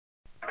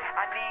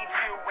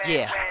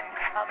Yeah.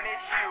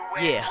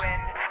 Yeah.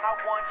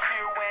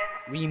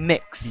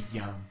 Remix.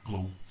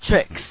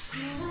 Trix.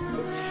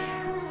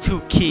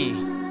 Toukie.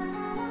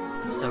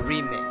 It's the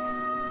remix.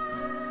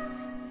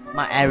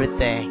 My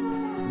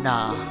everything.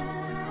 Nah,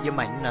 you're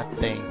my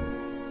nothing.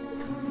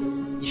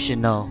 You should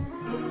know.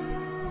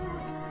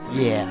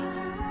 Yeah.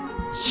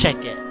 Check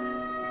it.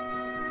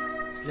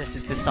 This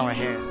is this song right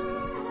here.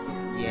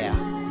 Yeah.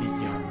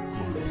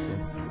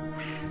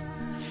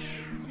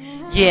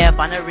 Yeah,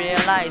 finally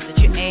realize that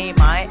you ain't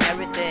my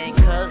everything.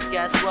 Cause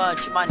guess what,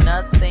 you're my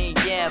nothing.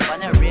 Yeah,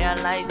 finally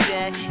realize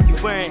that you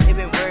weren't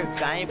even worth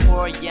dying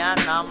for. Yeah,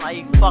 now I'm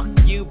like, fuck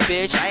you,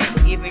 bitch. I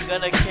ain't even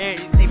gonna care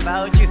anything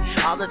about you.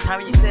 All the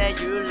time you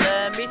said you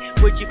love me,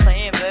 would you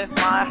playing with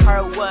my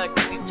heart? What?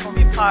 Cause you tore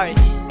me apart.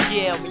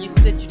 Yeah, when you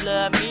said you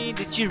love me,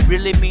 did you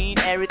really mean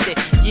everything?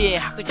 Yeah,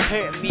 how could you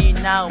hurt me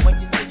now when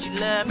you said you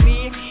love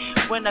me?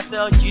 When I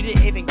felt you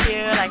didn't even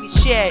care like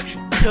shit,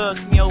 took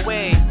me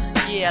away.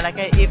 Yeah, like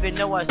I even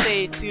know what I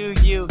say to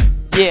you.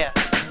 Yeah.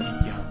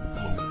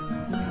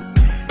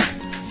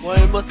 What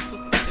am I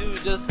supposed to do?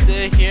 Just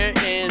sit here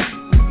and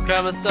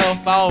grab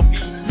myself out, be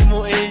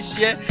emo and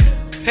shit?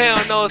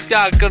 Hell no, it's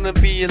not gonna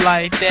be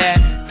like that.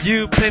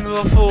 You play me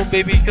a fool,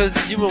 baby, cause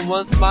you were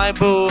once my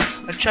boo.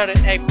 I try to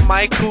act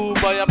my cool,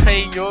 but I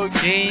play your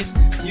games.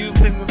 You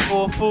play me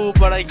for a fool,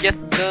 but I guess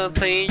I'm done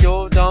playing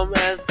your dumb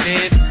ass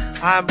games.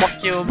 I'm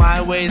walking my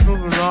ways,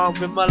 moving on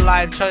with my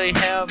life, trying to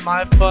have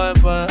my fun,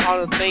 but all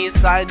the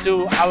things I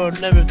do, I will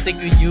never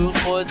think of you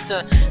for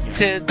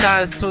 10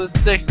 times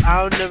 26.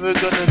 I'm never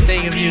gonna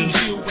think of you.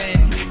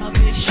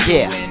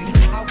 Yeah.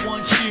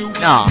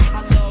 No,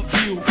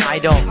 I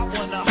don't.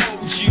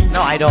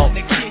 No, I don't.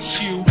 No,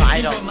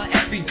 I don't.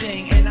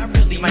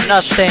 You're my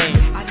nothing.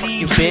 Fuck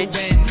you, bitch.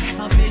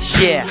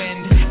 Yeah.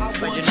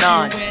 But you're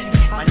not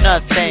my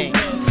nothing.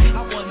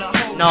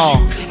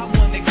 No.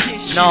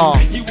 No.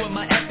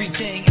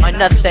 My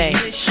nothing.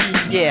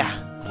 Yeah.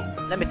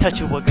 Let me touch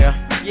you, girl.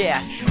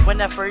 Yeah. When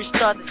I first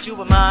thought that you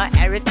were my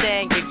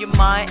everything, give you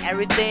my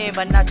everything,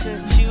 but not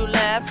since you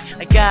left,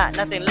 I got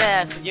nothing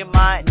left. So you're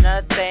my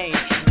nothing.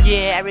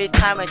 Yeah. Every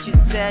time I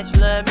just said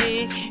you love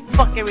me,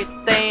 fuck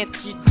everything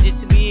that you did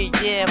to me.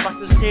 Yeah. Fuck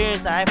those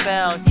tears I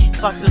felt.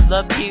 Fuck those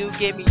love you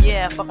gave me.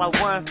 Yeah. Fuck my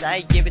warmth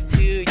I gave it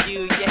to you.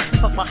 Yeah.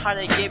 Fuck my heart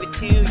I gave it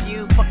to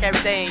you. Fuck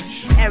everything.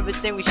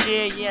 Everything we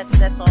share. Yeah.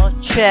 That's all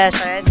trash.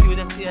 I threw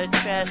them to the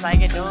trash like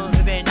I don't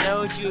even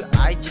know you.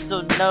 I just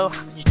don't know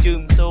how you do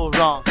me so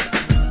wrong.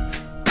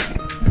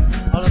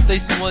 All the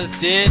things you once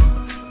did,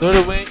 throw it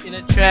away in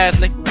the trash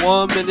like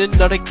 $1 million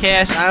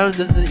cash. I don't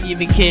doesn't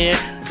even care.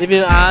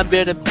 Even I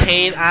bear the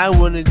pain, I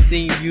wanna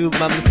see you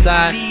by my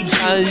side.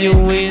 You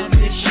win,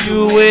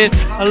 you win.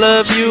 I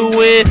love you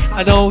win.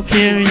 I don't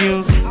care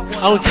you.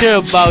 I don't care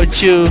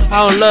about you.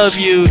 I don't love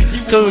you.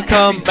 So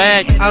come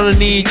back. I don't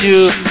need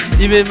you.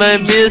 Even if I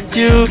miss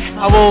you,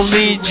 I won't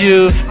need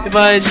you. If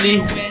I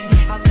need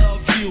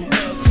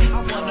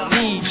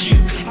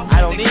I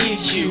don't need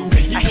you.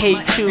 I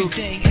hate you.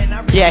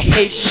 Yeah, I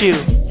hate you.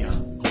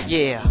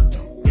 Yeah.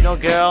 You know,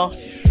 girl,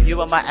 you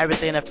were my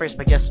everything at first,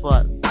 but guess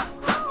what?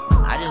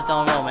 I just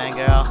don't know, man,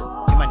 girl.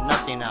 You're my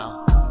nothing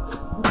now.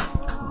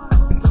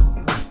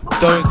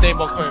 Don't think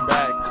about coming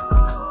back.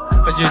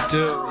 But you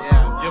do,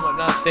 yeah. You're my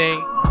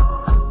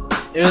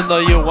nothing. Even though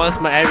you once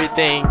my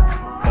everything,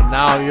 but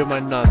now you're my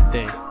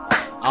nothing.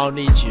 I don't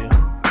need you.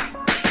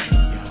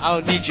 I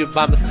don't need you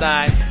by my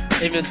side.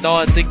 Even though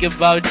I think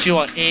about you,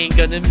 I ain't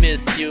gonna miss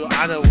you.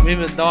 I know,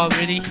 even though I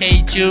really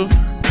hate you,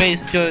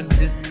 fate's gonna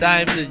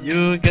decide that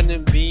you're gonna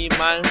be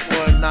mine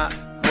or not,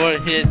 or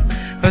his.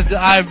 Cause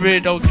I really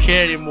don't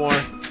care anymore.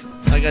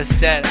 Like I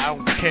said, I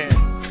don't care.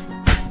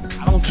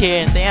 I don't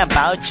care anything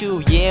about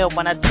you. Yeah,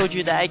 when I told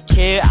you that I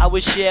care, I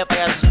was shit, but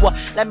I swore.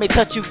 Let me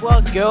touch you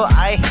up, girl.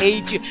 I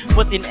hate you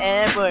more than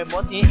ever,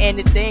 more than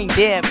anything.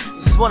 Damn,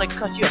 just wanna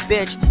cut you a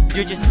bitch.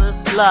 You're just a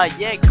slut.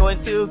 Yeah,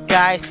 going to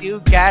guys,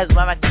 you guys, what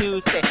am I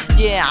to say?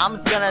 Yeah, I'm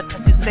just gonna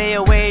touch you, stay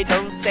away,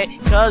 don't stay.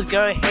 Cause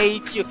girl, I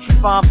hate you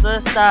from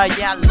the start.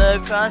 Yeah, I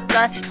love you from the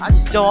start. I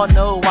just don't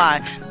know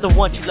why. The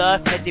one you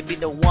love had to be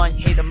the one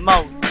you hate the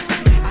most.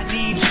 I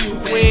need you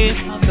win,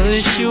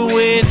 cause you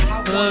win.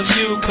 I love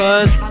you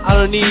cause I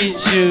don't need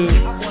you.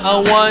 I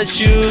want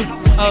you,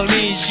 I don't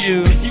need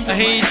you. I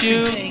hate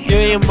you, you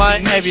ain't my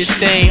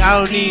everything. I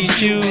don't need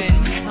you,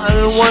 I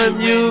don't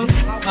want you.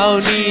 I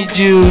don't need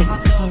you,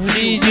 I don't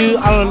need you.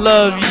 I don't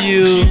love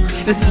you.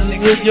 This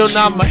is you're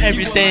not my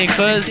everything,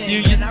 cause you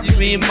used to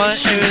be my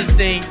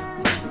everything.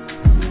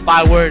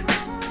 5 words.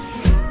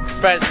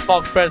 Friends,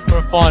 fuck friends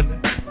for fun.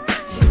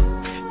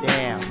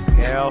 Damn,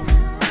 girl.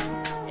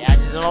 Yeah, I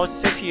just don't know what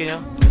to say to you,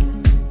 know?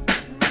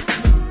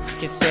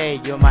 You can say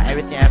you're my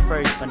everything at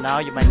first, but now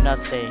you're my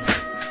nothing.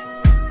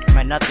 You're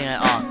my nothing at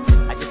all.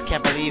 I just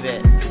can't believe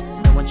it.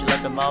 The one you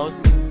love the most,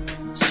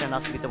 it's turned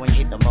out to be the one you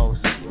hate the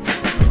most.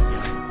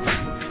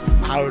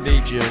 I don't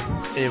need you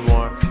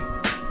anymore.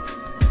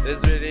 This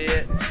is really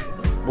it.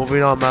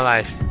 Moving on my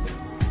life.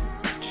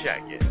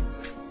 Check it.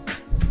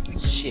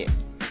 Shit.